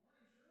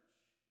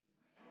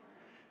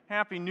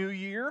Happy New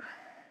Year.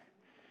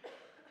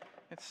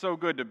 It's so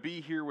good to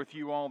be here with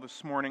you all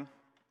this morning.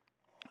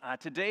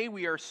 Today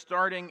we are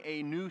starting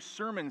a new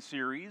sermon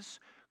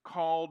series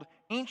called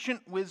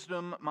Ancient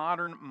Wisdom,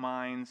 Modern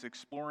Minds,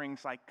 Exploring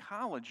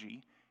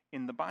Psychology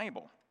in the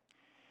Bible.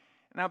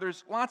 Now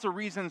there's lots of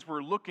reasons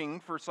we're looking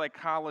for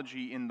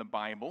psychology in the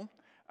Bible.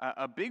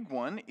 A big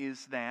one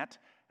is that,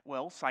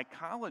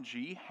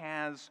 psychology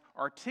has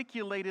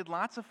articulated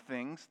lots of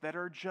things that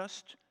are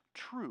just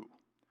true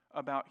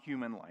about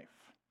human life.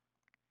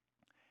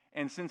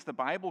 And since the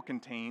Bible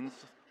contains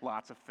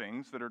lots of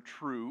things that are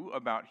true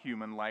about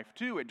human life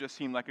too, it just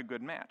seemed like a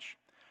good match.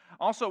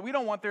 Also, we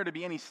don't want there to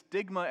be any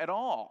stigma at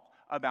all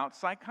about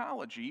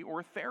psychology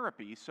or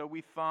therapy, so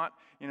we thought,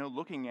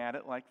 looking at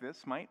it like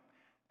this might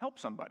help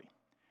somebody.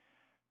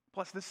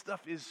 Plus, this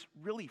stuff is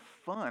really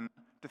fun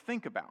to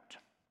think about.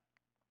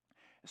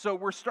 So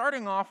we're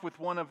starting off with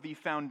one of the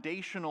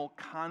foundational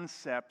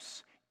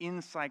concepts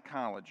in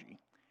psychology,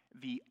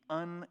 the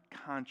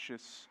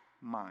unconscious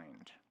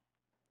mind.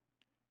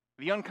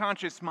 The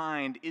unconscious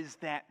mind is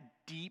that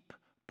deep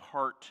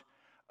part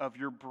of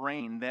your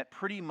brain that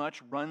pretty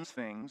much runs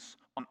things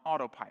on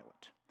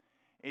autopilot.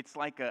 It's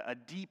like a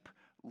deep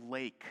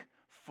lake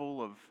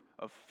full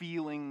of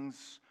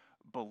feelings,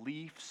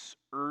 beliefs,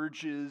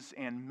 urges,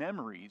 and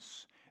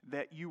memories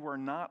that you are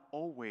not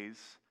always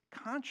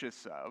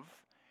conscious of,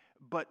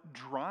 but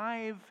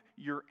drive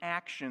your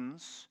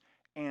actions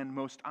and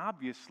most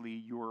obviously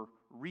your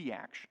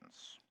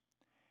reactions.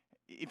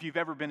 If you've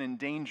ever been in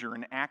danger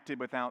and acted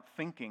without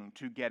thinking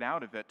to get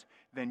out of it,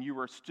 then you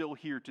are still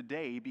here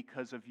today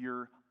because of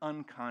your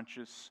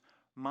unconscious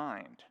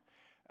mind.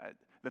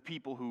 The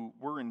people who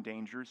were in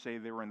danger say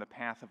they were in the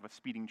path of a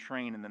speeding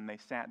train and then they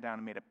sat down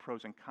and made a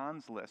pros and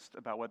cons list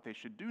about what they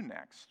should do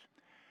next.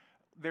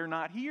 They're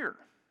not here.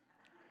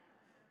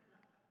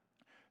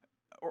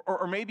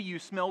 Or maybe you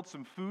smelled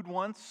some food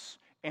once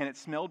and it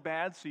smelled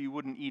bad so you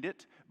wouldn't eat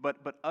it, but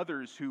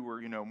others who were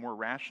more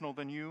rational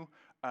than you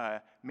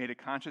made a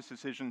conscious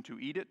decision to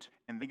eat it,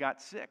 and they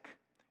got sick,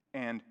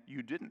 and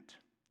you didn't.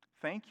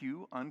 Thank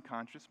you,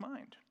 unconscious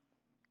mind.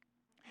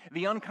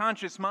 The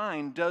unconscious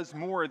mind does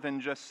more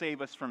than just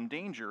save us from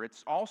danger.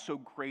 It's also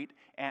great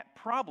at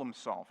problem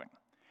solving.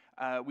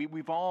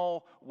 We've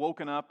all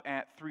woken up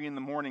at 3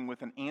 a.m.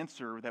 with an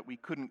answer that we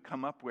couldn't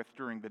come up with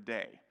during the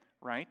day,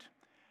 right?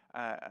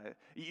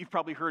 You've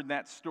probably heard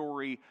that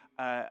story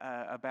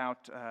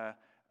about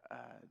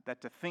that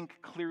to think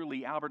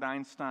clearly, Albert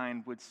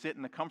Einstein would sit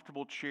in a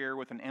comfortable chair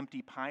with an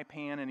empty pie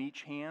pan in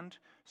each hand,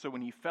 so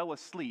when he fell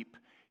asleep,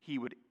 he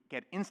would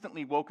get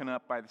instantly woken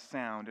up by the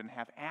sound and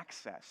have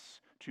access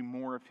to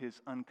more of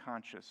his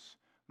unconscious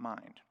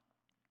mind.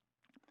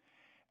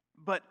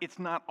 But it's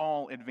not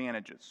all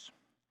advantages.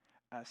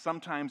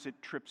 Sometimes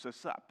it trips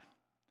us up.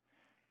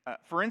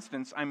 For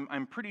instance,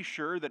 I'm pretty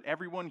sure that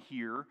everyone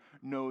here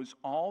knows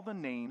all the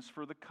names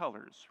for the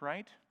colors,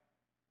 right?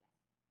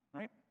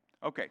 Right?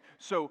 Okay,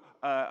 so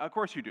of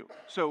course you do.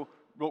 So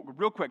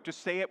real quick,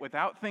 just say it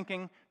without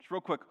thinking. Just real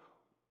quick,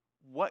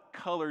 what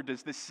color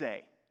does this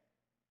say?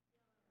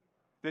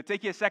 Did it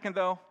take you a second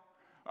though?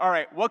 All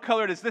right, what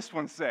color does this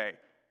one say?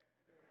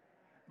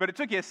 But it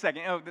took you a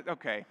second. Oh,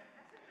 okay.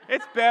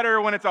 It's better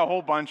when it's a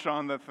whole bunch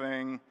on the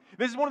thing.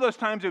 This is one of those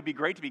times it would be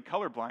great to be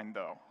colorblind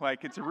though.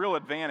 Like it's a real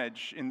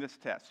advantage in this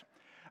test.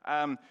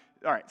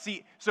 All right,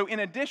 so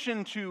in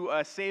addition to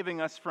saving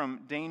us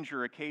from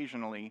danger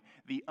occasionally,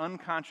 the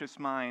unconscious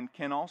mind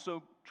can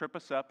also trip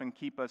us up and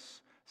keep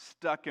us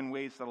stuck in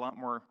ways that are a lot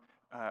more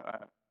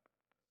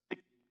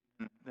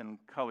than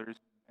colors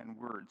and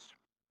words.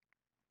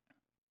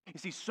 You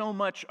see, so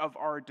much of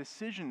our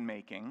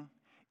decision-making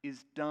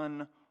is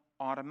done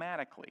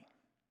automatically,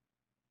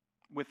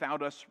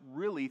 without us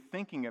really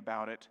thinking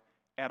about it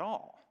at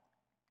all.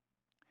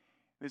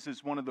 This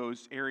is one of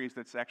those areas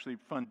that's actually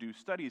fun to do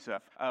studies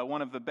of.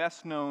 One of the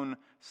best-known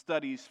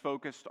studies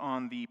focused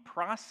on the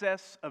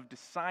process of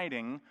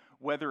deciding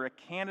whether a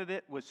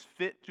candidate was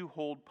fit to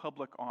hold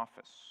public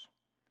office.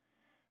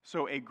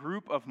 So a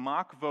group of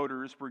mock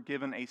voters were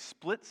given a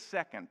split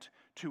second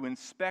to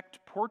inspect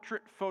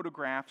portrait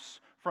photographs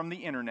from the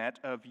internet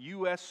of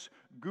U.S.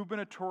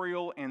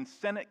 gubernatorial and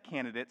Senate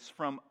candidates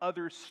from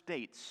other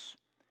states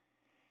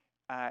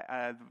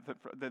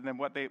than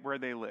where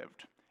they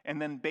lived. And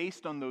then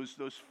based on those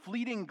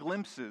fleeting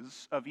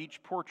glimpses of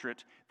each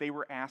portrait, they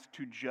were asked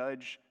to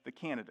judge the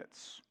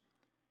candidates.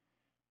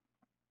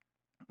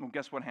 Well,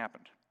 guess what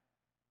happened?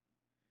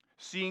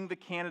 Seeing the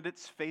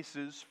candidates'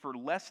 faces for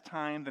less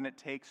time than it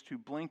takes to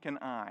blink an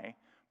eye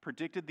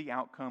predicted the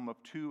outcome of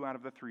 2 out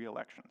of the 3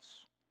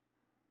 elections.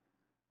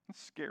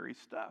 That's scary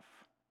stuff.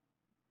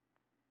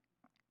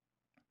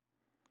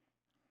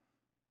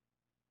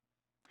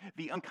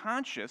 The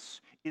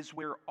unconscious is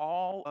where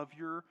all of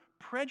your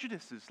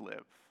prejudices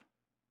live.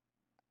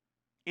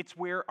 It's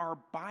where our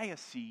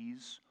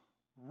biases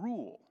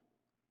rule.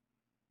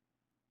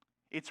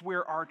 It's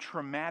where our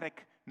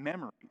traumatic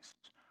memories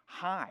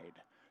hide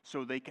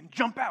so they can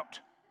jump out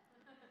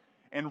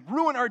and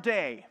ruin our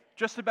day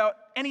just about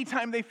any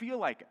time they feel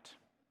like it.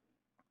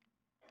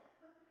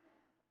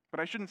 But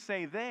I shouldn't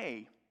say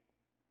they,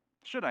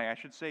 should I? I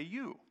should say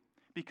you.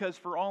 Because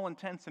for all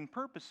intents and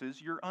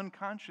purposes, your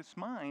unconscious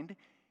mind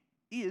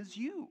is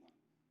you.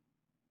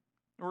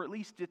 Or at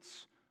least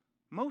it's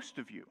most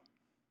of you.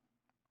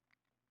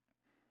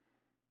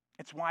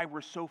 It's why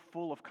we're so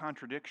full of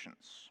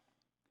contradictions.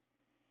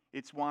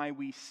 It's why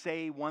we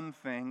say one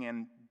thing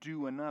and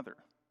do another.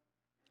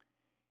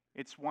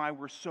 It's why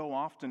we're so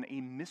often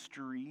a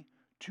mystery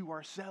to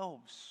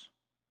ourselves.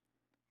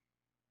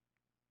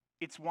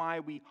 It's why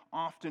we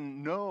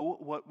often know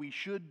what we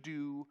should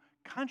do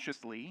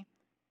consciously,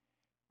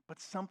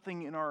 but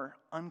something in our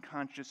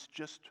unconscious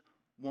just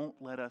won't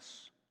let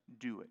us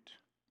do it.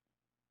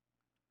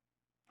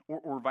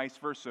 Or vice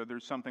versa,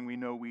 there's something we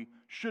know we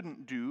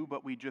shouldn't do,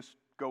 but we just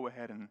go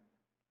ahead and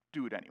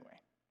do it anyway.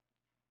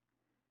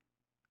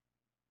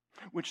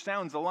 Which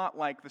sounds a lot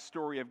like the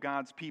story of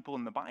God's people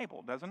in the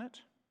Bible, doesn't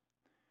it?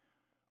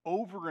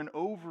 Over and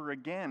over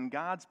again,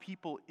 God's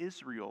people,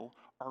 Israel,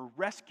 are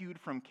rescued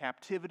from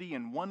captivity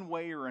in one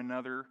way or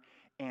another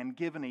and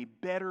given a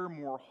better,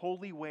 more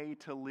holy way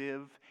to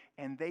live.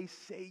 And they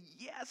say,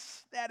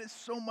 yes, that is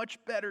so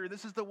much better.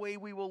 This is the way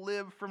we will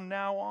live from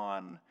now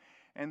on.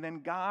 And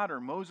then God or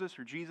Moses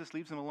or Jesus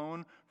leaves them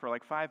alone for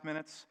like 5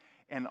 minutes.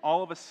 And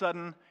all of a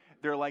sudden,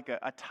 they're like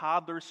a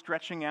toddler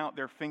stretching out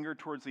their finger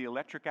towards the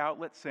electric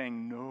outlet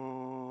saying,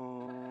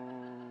 no.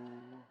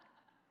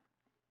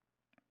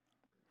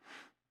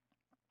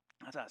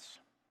 That's us.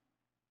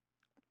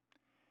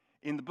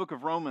 In the book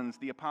of Romans,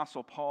 the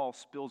Apostle Paul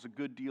spills a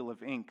good deal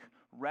of ink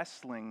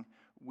wrestling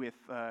with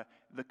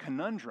the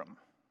conundrum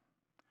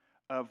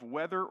of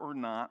whether or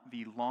not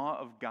the law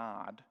of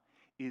God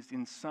is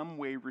in some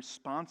way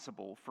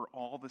responsible for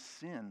all the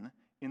sin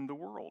in the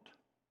world.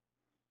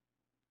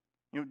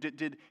 You know,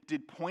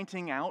 did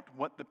pointing out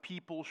what the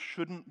people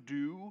shouldn't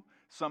do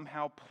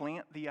somehow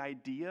plant the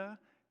idea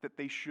that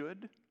they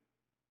should?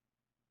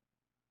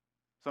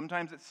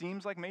 Sometimes it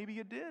seems like maybe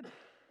it did.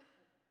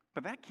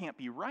 But that can't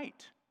be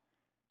right,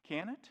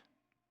 can it?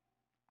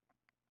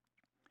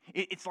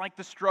 It's like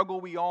the struggle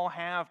we all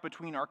have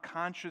between our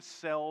conscious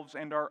selves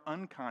and our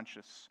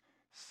unconscious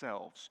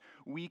selves.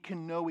 We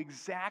can know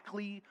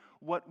exactly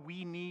what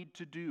we need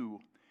to do,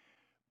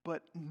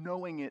 but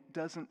knowing it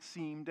doesn't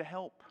seem to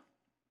help.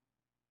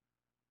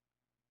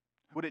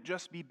 Would it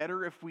just be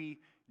better if we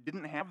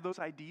didn't have those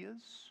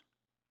ideas?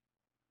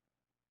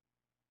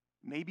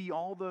 Maybe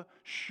all the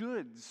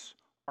shoulds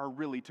are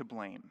really to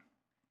blame.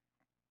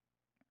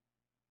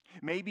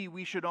 Maybe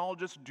we should all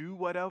just do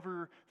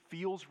whatever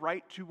feels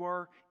right to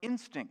our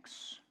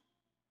instincts.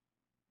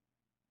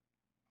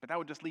 But that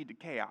would just lead to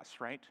chaos,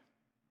 right?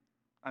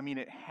 I mean,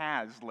 it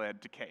has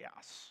led to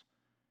chaos,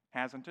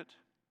 hasn't it?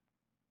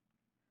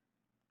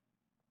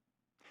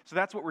 So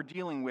that's what we're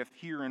dealing with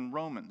here in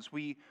Romans.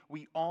 We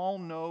all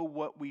know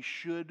what we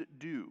should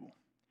do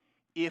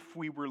if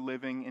we were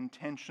living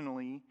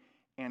intentionally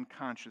and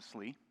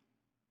consciously.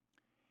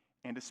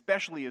 And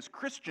especially as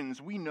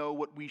Christians, we know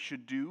what we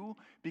should do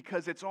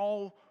because it's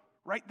all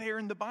right there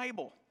in the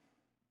Bible.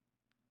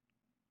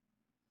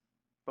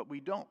 But we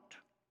don't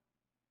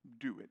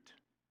do it.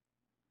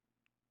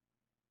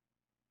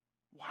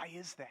 Why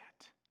is that?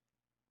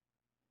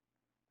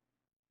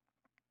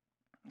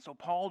 And so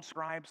Paul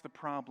describes the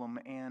problem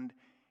and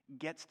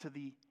gets to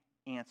the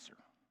answer.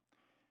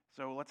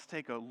 So let's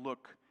take a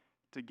look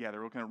together.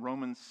 We're looking at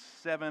Romans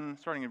 7,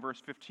 starting in verse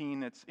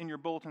 15. It's in your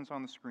bulletins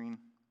on the screen.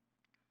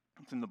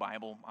 It's in the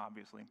Bible,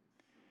 obviously.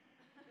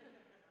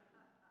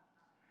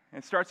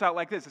 It starts out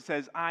like this. It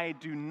says, I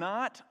do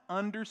not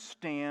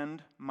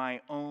understand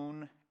my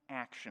own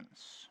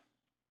actions.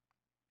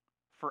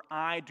 For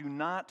I do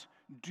not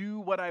do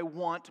what I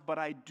want, but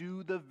I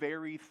do the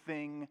very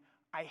thing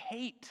I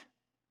hate.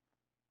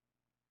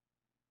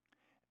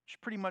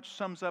 Which pretty much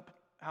sums up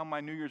how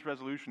my New Year's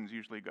resolutions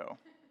usually go.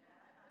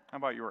 How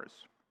about yours?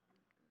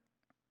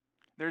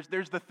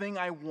 There's the thing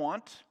I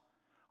want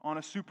on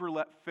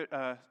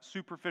a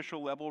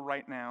superficial level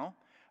right now.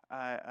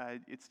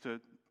 It's to,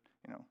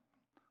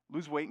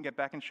 lose weight and get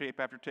back in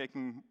shape after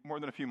taking more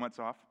than a few months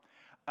off.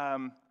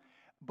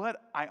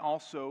 But I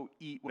also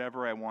eat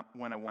whatever I want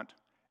when I want.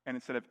 And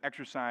instead of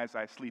exercise,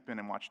 I sleep in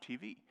and watch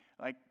TV.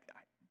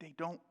 They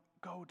don't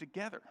go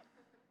together.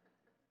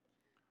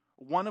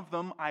 One of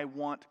them I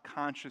want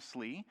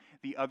consciously.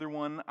 The other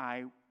one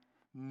I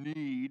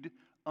need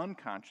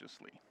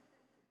unconsciously.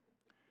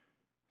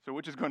 So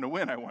which is going to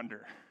win, I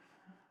wonder?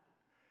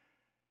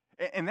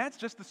 And that's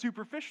just the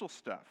superficial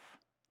stuff.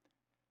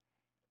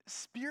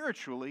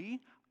 Spiritually,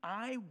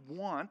 I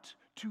want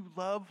to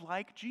love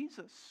like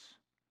Jesus.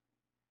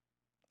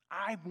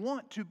 I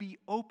want to be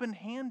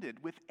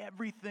open-handed with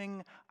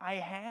everything I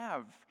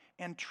have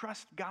and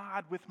trust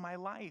God with my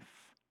life.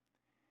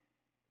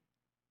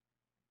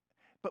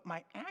 But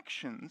my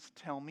actions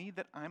tell me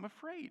that I'm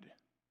afraid,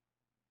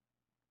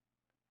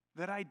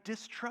 that I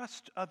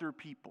distrust other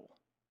people,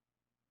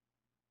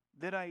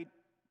 that I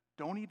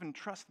don't even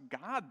trust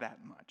God that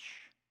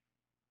much.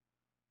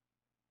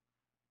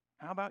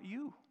 How about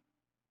you?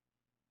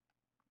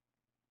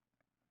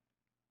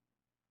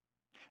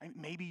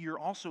 Maybe you're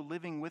also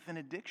living with an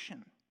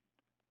addiction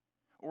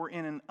or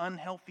in an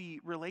unhealthy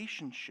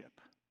relationship?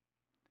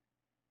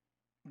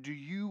 Do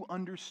you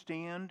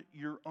understand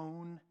your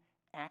own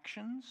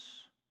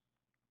actions?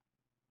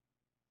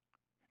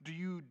 Do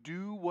you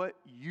do what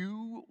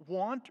you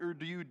want, or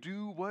do you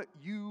do what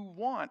you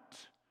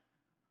want?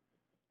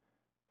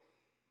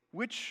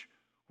 Which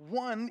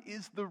one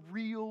is the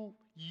real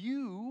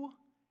you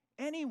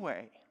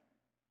anyway?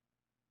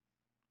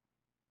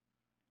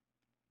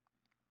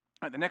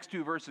 The next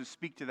two verses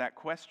speak to that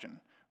question.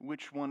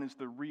 Which one is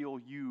the real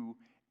you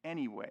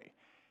anyway?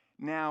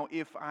 Now,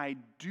 if I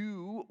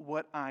do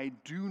what I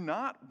do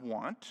not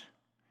want,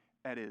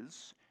 that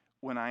is,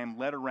 when I am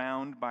led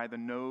around by the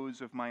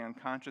nose of my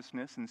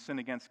unconsciousness and sin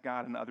against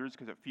God and others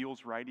because it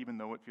feels right even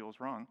though it feels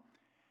wrong,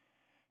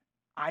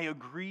 I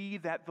agree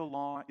that the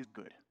law is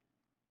good.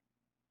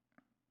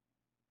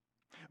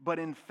 But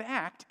in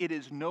fact, it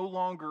is no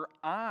longer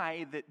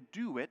I that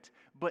do it,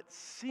 but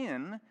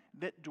sin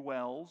that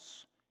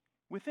dwells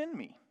within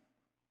me.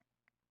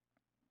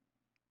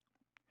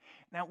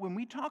 Now, when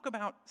we talk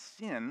about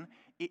sin,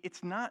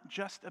 it's not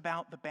just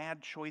about the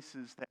bad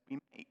choices that we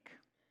make.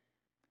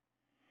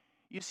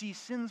 You see,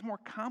 sin's more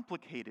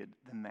complicated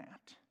than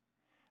that.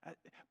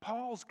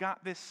 Paul's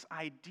got this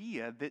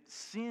idea that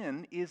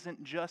sin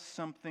isn't just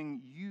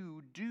something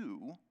you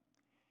do,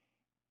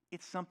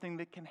 it's something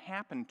that can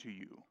happen to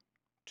you,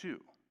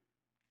 too.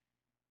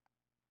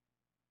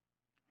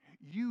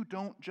 You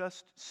don't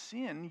just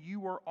sin,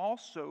 you are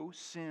also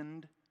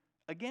sinned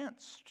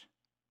against.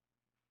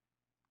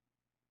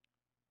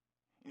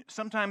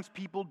 Sometimes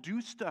people do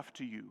stuff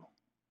to you,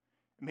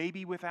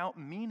 maybe without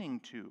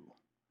meaning to,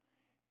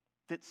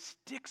 that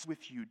sticks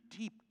with you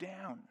deep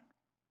down.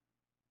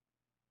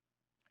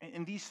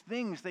 And these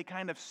things, they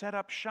kind of set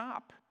up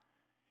shop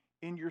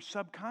in your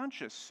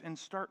subconscious and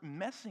start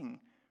messing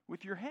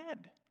with your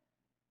head.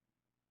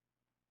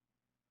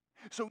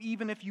 So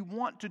even if you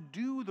want to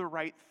do the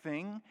right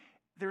thing,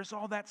 there's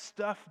all that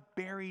stuff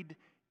buried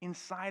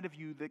inside of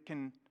you that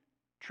can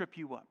trip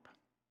you up.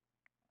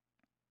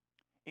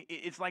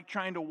 It's like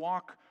trying to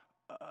walk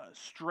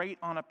straight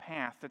on a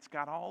path that's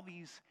got all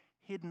these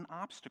hidden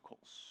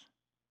obstacles.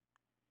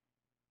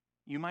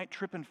 You might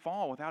trip and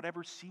fall without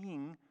ever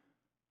seeing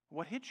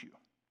what hit you.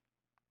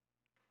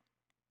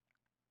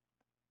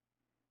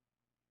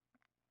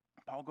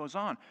 Paul goes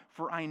on,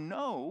 "For I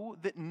know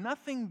that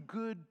nothing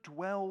good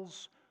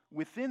dwells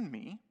within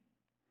me,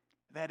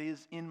 that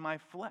is, in my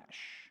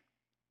flesh.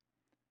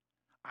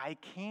 I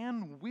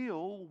can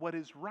will what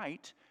is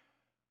right,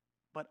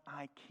 but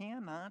I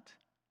cannot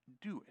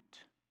do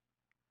it."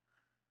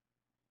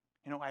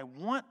 I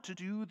want to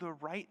do the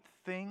right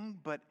thing,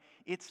 but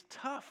it's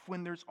tough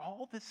when there's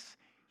all this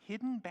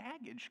hidden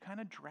baggage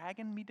kind of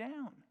dragging me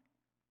down.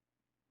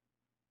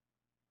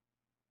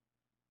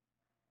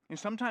 And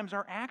sometimes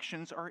our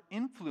actions are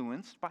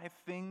influenced by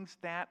things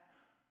that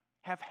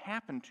have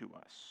happened to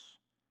us,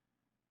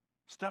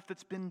 stuff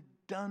that's been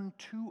done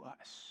to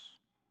us.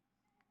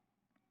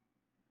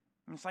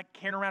 And it's like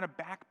carrying around a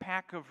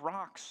backpack of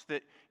rocks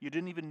that you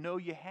didn't even know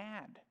you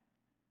had.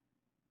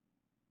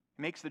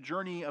 It makes the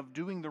journey of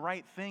doing the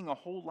right thing a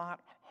whole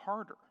lot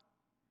harder.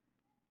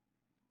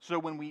 So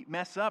when we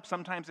mess up,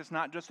 sometimes it's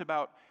not just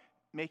about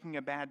making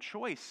a bad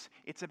choice.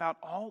 It's about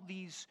all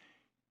these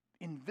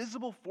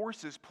invisible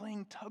forces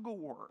playing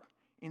tug-of-war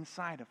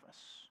inside of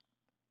us.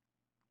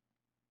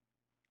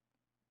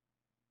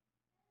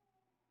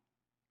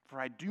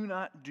 "For I do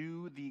not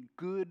do the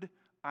good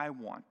I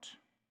want,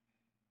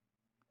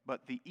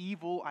 but the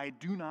evil I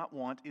do not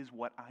want is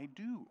what I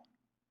do.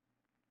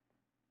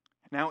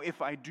 Now,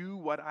 if I do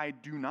what I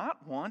do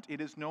not want,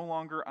 it is no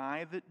longer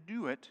I that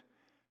do it,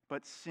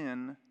 but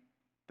sin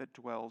that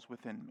dwells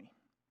within me."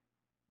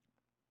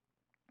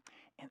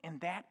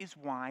 And that is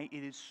why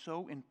it is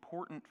so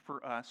important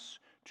for us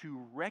to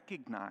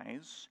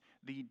recognize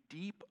the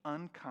deep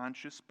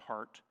unconscious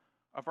part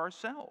of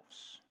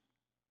ourselves.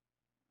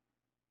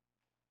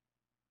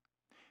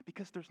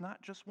 Because there's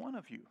not just one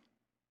of you.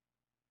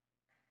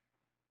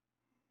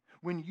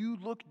 When you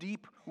look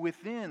deep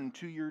within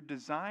to your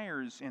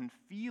desires and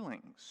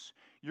feelings,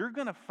 you're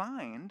going to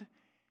find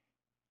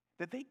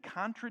that they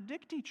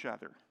contradict each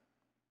other.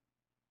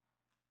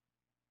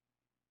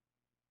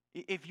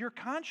 If your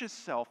conscious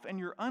self and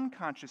your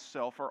unconscious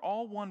self are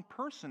all one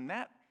person,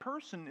 that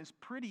person is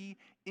pretty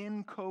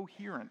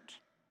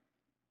incoherent.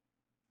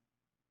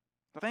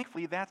 But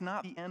thankfully, that's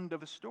not the end of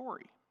the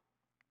story.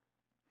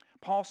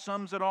 Paul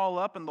sums it all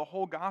up in the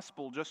whole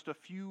gospel just a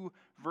few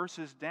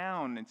verses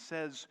down. It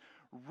says,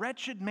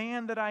 "Wretched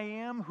man that I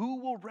am, who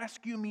will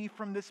rescue me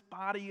from this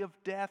body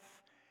of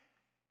death?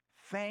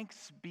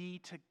 Thanks be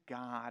to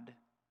God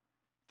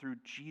through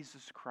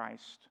Jesus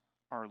Christ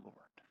our Lord."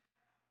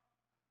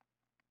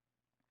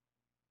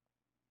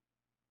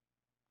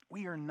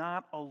 We are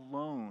not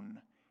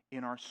alone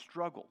in our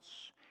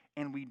struggles,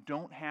 and we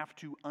don't have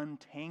to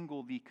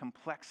untangle the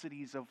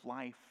complexities of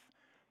life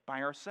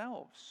by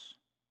ourselves.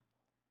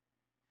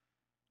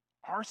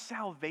 Our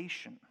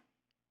salvation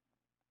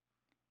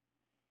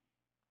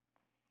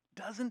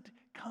doesn't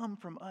come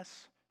from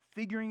us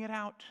figuring it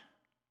out,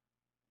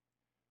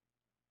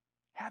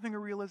 having a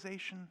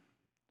realization,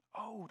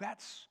 oh,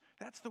 that's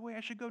the way I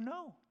should go.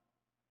 No.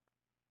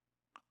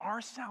 Our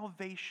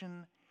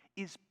salvation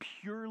is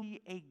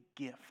purely a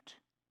gift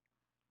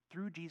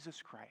through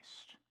Jesus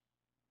Christ.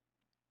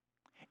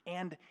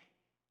 And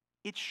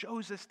it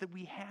shows us that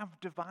we have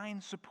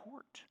divine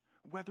support,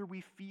 whether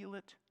we feel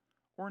it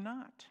or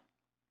not.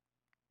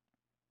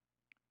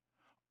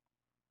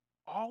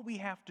 All we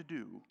have to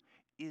do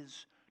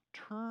is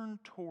turn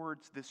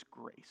towards this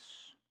grace.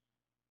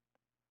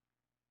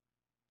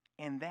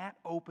 And that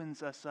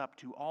opens us up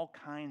to all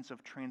kinds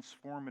of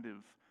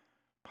transformative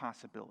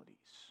possibilities.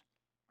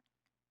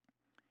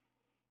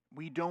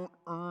 We don't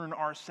earn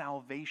our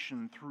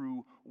salvation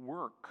through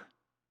work,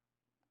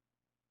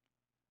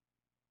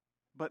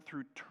 but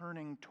through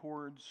turning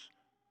towards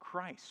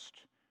Christ.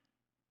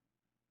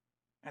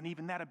 And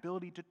even that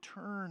ability to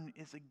turn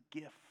is a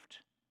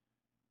gift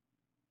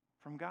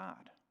from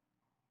God.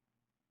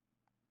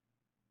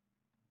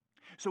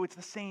 So it's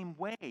the same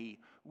way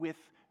with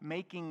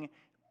making,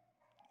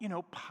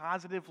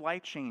 positive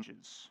life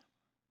changes.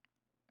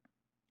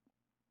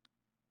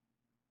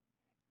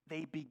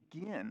 They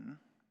begin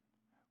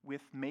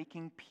with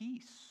making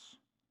peace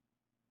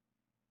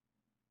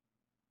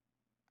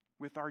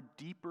with our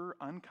deeper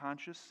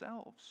unconscious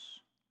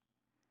selves,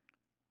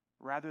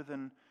 rather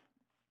than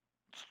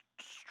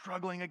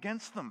struggling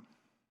against them.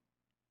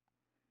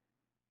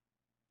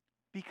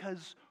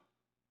 Because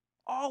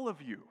all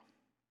of you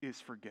is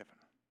forgiven.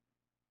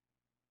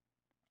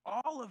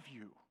 All of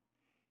you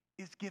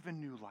is given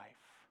new life.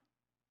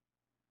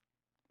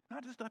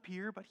 Not just up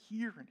here, but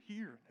here and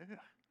here.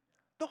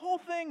 The whole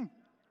thing.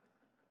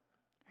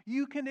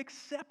 You can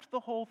accept the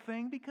whole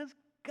thing because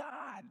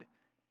God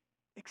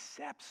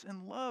accepts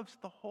and loves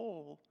the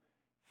whole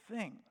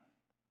thing.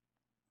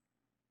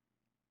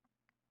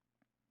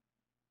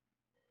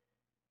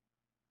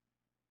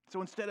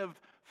 So instead of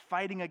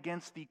fighting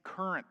against the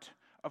current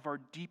of our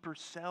deeper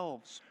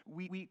selves,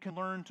 we can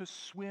learn to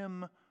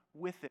swim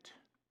with it.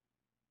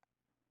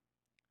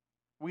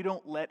 We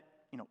don't let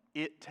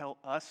it tell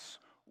us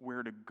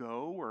where to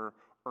go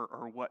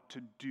or what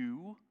to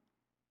do,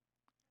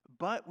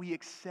 but we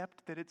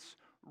accept that it's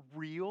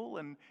real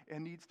and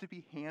needs to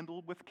be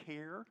handled with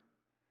care,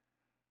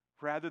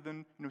 rather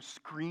than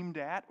screamed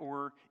at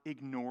or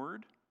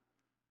ignored.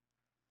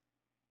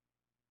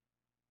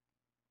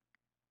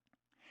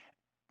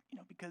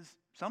 Because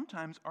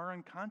sometimes our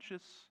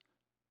unconscious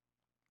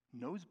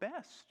knows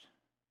best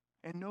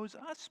and knows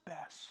us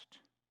best.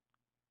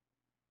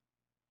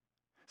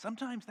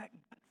 Sometimes that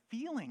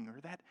feeling or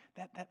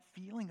that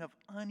feeling of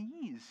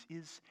unease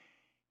is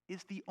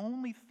the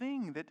only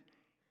thing that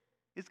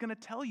is going to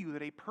tell you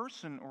that a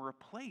person or a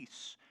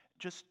place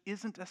just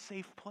isn't a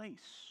safe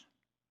place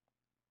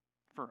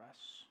for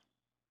us.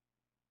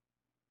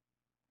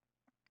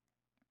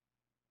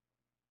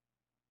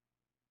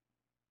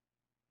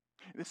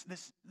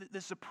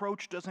 This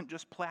approach doesn't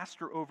just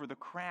plaster over the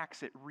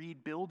cracks, it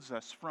rebuilds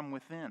us from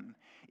within.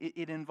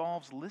 It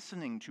involves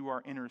listening to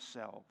our inner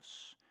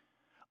selves,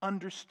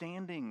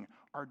 understanding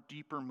our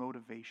deeper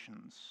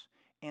motivations,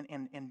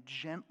 and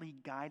gently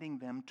guiding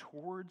them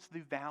towards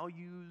the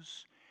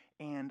values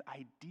and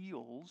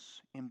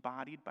ideals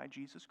embodied by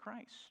Jesus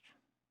Christ.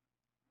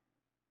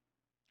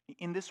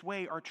 In this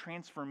way, our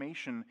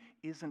transformation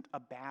isn't a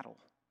battle,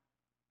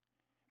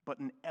 but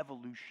an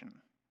evolution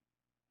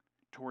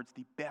towards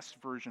the best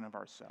version of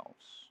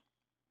ourselves.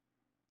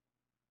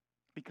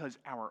 Because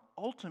our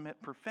ultimate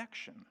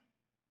perfection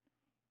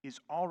is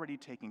already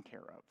taken care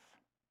of.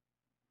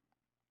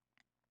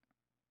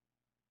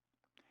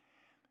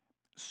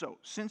 So,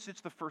 since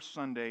it's the first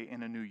Sunday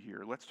in a new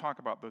year, let's talk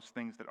about those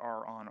things that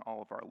are on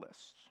all of our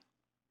lists.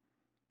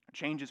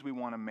 Changes we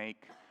want to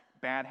make,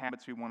 bad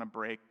habits we want to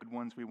break, good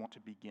ones we want to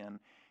begin.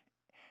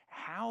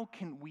 How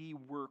can we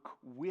work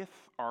with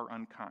our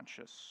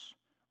unconscious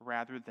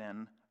rather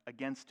than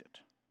against it?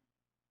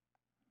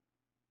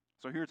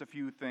 So here's a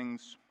few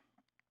things.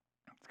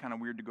 It's kind of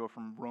weird to go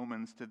from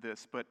Romans to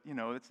this, but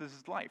this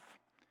is life.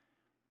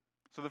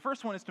 So the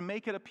first one is to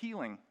make it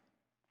appealing.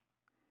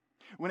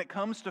 When it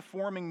comes to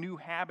forming new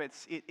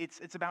habits,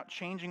 it's about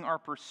changing our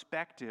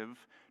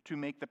perspective to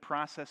make the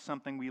process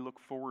something we look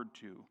forward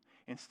to,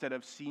 instead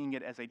of seeing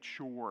it as a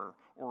chore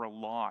or a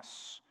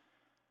loss.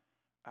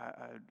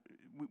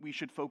 We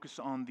should focus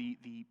on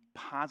the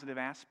positive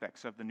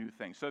aspects of the new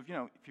thing. So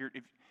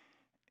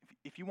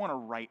if you want to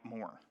write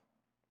more,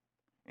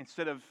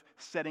 instead of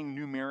setting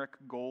numeric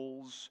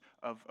goals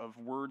of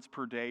words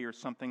per day or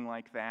something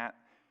like that,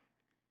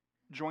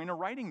 join a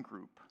writing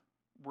group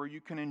where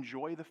you can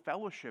enjoy the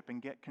fellowship and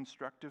get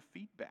constructive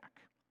feedback.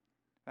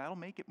 That'll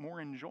make it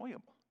more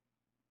enjoyable.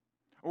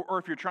 Or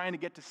if you're trying to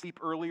get to sleep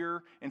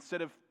earlier,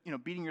 instead of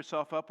beating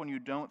yourself up when you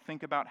don't,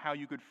 think about how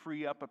you could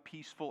free up a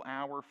peaceful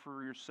hour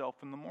for yourself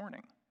in the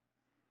morning.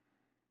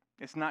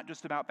 It's not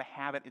just about the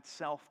habit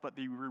itself, but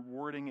the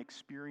rewarding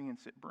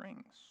experience it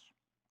brings.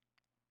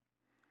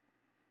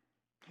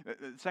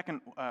 The second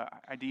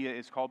idea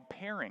is called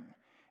pairing.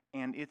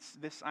 And it's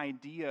this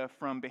idea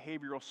from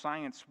behavioral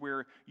science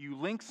where you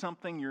link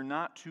something you're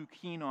not too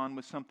keen on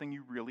with something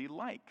you really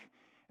like.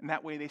 And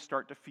that way they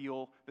start to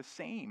feel the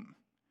same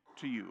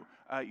to you.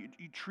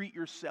 You treat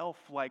yourself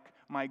like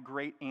my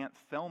great Aunt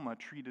Thelma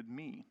treated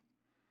me.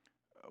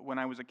 When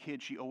I was a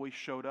kid, she always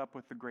showed up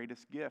with the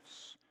greatest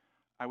gifts.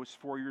 I was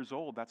 4 years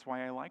old. That's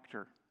why I liked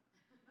her.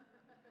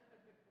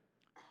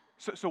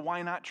 So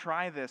why not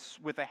try this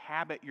with a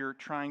habit you're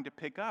trying to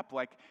pick up?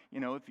 Like,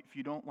 if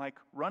you don't like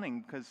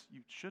running, because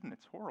you shouldn't,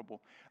 it's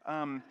horrible.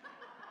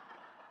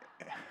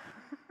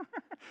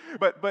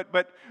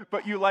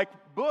 But you like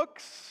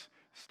books,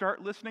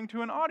 start listening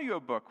to an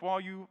audiobook while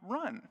you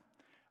run.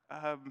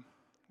 And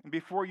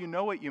before you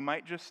know it, you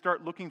might just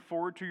start looking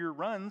forward to your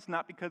runs,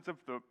 not because of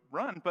the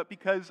run, but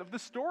because of the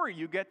story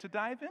you get to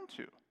dive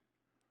into.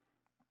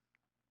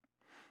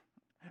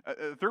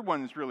 The third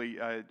one is really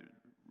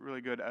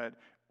good.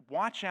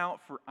 Watch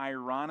out for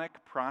ironic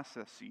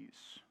processes.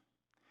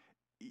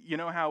 You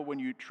know how when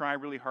you try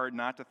really hard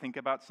not to think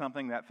about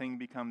something, that thing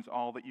becomes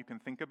all that you can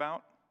think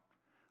about?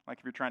 Like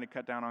if you're trying to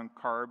cut down on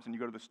carbs and you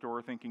go to the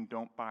store thinking,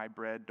 don't buy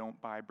bread,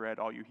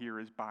 all you hear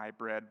is buy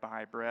bread,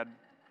 buy bread.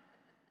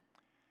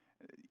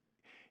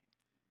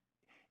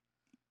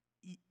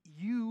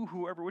 You,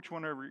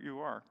 whichever you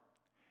are,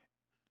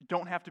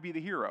 don't have to be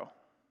the hero.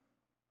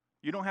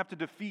 You don't have to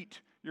defeat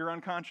your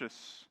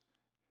unconscious,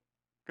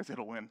 because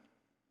it'll win.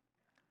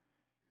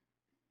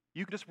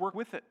 You can just work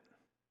with it.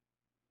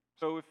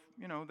 So if,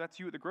 that's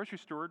you at the grocery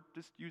store,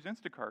 just use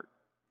Instacart.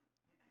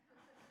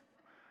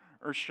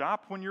 Or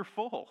shop when you're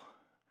full.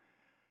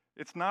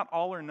 It's not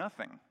all or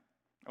nothing.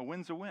 A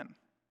win's a win.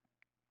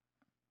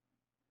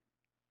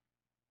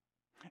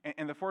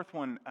 And the fourth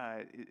one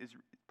is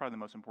probably the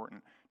most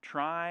important.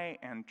 Try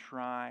and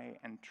try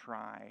and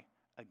try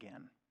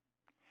again.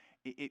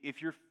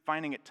 If you're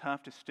finding it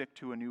tough to stick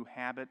to a new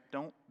habit,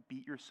 don't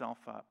beat yourself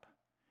up.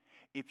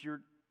 If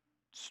you're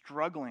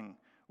struggling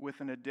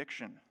with an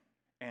addiction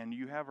and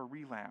you have a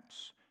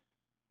relapse,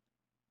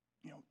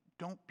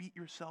 don't beat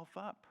yourself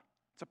up.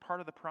 It's a part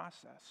of the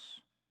process.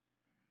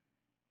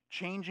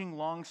 Changing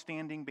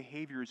long-standing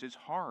behaviors is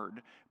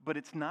hard, but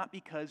it's not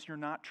because you're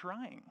not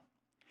trying.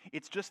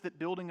 It's just that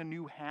building a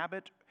new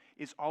habit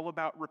is all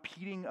about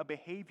repeating a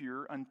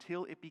behavior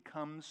until it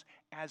becomes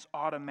as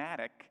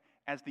automatic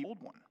as the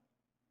old one.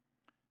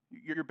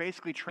 You're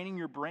basically training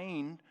your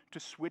brain to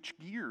switch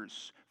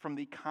gears from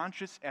the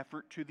conscious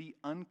effort to the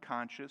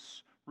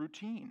unconscious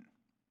routine.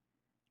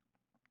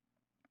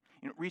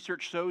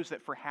 Research shows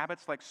that for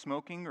habits like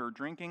smoking or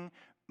drinking,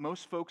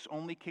 most folks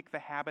only kick the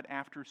habit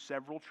after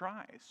several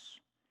tries.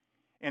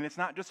 And it's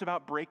not just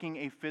about breaking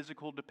a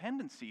physical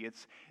dependency.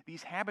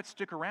 These habits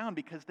stick around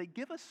because they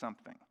give us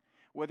something,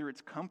 whether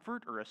it's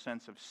comfort or a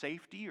sense of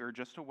safety or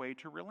just a way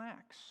to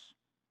relax.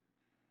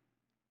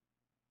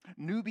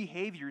 New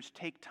behaviors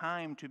take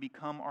time to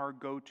become our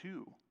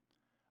go-to,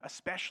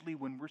 especially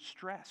when we're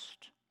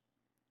stressed.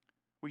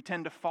 We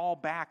tend to fall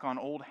back on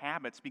old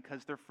habits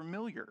because they're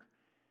familiar.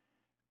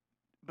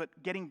 But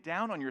getting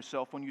down on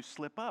yourself when you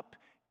slip up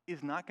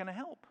is not going to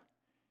help.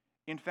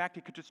 In fact,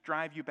 it could just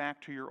drive you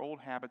back to your old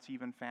habits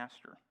even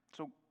faster.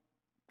 So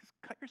just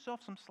cut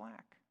yourself some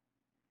slack.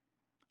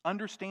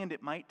 Understand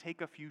it might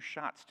take a few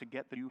shots to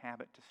get the new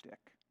habit to stick.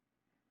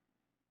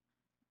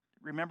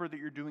 Remember that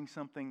you're doing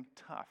something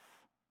tough,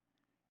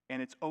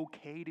 and it's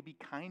okay to be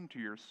kind to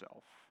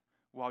yourself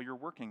while you're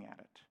working at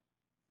it.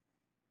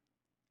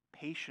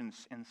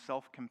 Patience and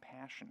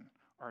self-compassion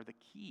are the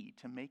key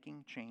to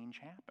making change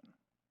happen.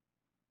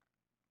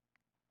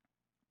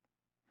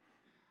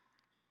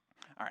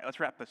 All right,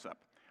 let's wrap this up.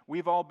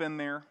 We've all been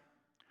there,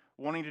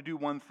 wanting to do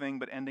one thing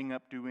but ending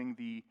up doing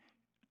the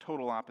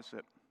total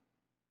opposite.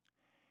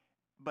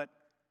 But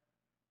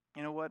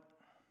you know what?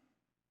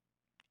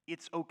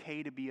 It's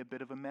okay to be a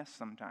bit of a mess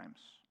sometimes.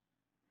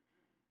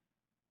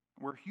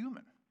 We're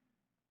human.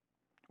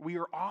 We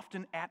are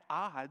often at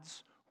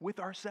odds with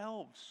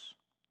ourselves.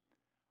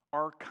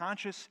 Our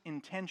conscious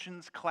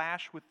intentions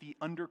clash with the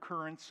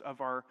undercurrents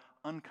of our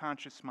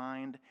unconscious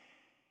mind.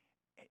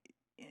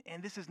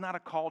 And this is not a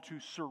call to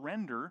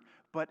surrender,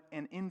 but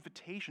an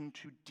invitation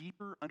to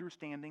deeper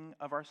understanding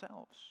of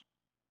ourselves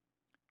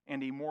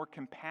and a more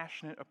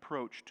compassionate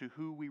approach to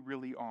who we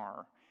really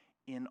are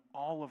in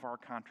all of our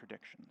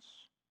contradictions.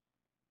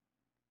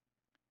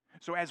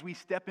 So as we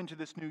step into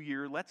this new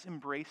year, let's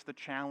embrace the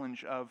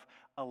challenge of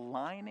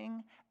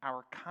aligning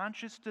our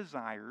conscious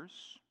desires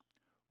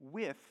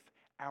with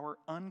our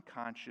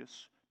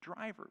unconscious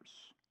drivers.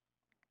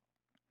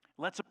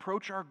 Let's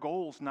approach our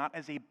goals not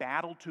as a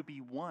battle to be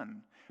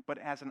won, but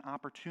as an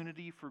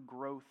opportunity for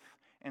growth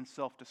and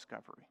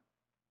self-discovery.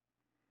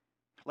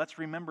 Let's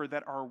remember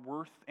that our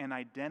worth and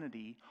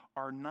identity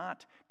are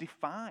not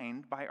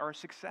defined by our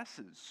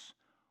successes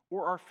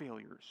or our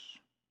failures,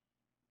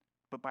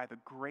 but by the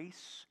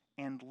grace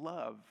and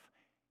love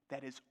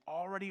that is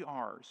already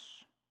ours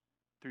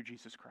through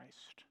Jesus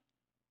Christ.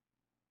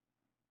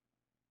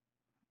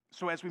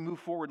 So as we move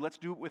forward, let's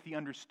do it with the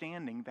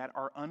understanding that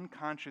our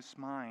unconscious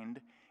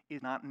mind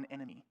is not an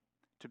enemy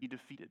to be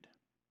defeated,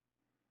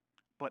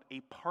 but a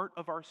part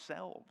of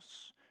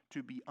ourselves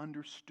to be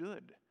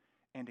understood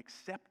and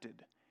accepted,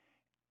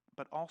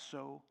 but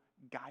also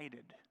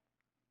guided.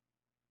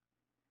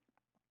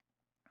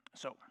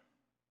 So,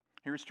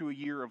 here's to a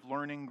year of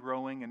learning,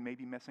 growing, and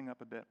maybe messing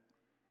up a bit,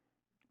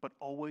 but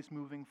always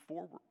moving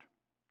forward.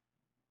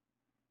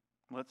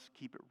 Let's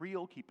keep it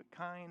real, keep it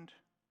kind,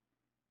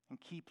 and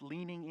keep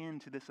leaning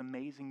into this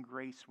amazing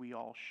grace we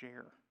all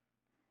share.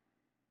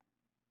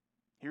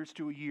 Here's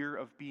to a year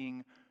of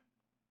being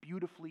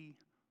beautifully,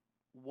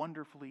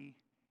 wonderfully,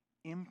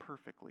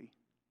 imperfectly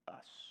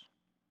us.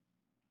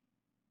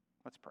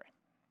 Let's pray.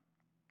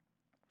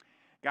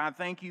 God,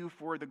 thank you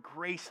for the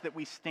grace that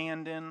we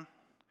stand in,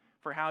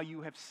 for how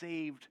you have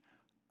saved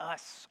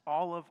us,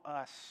 all of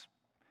us,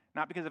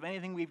 not because of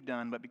anything we've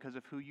done, but because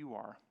of who you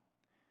are.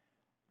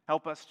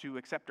 Help us to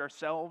accept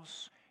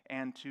ourselves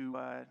and to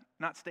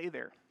not stay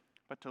there,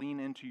 but to lean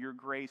into your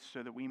grace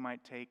so that we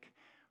might take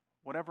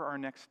whatever our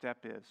next step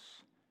is,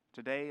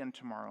 today and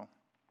tomorrow,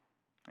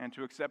 and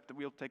to accept that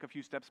we'll take a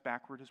few steps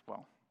backward as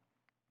well.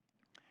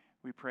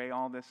 We pray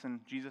all this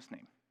in Jesus'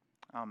 name.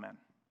 Amen.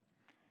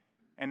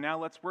 And now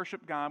let's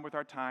worship God with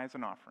our tithes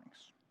and offerings.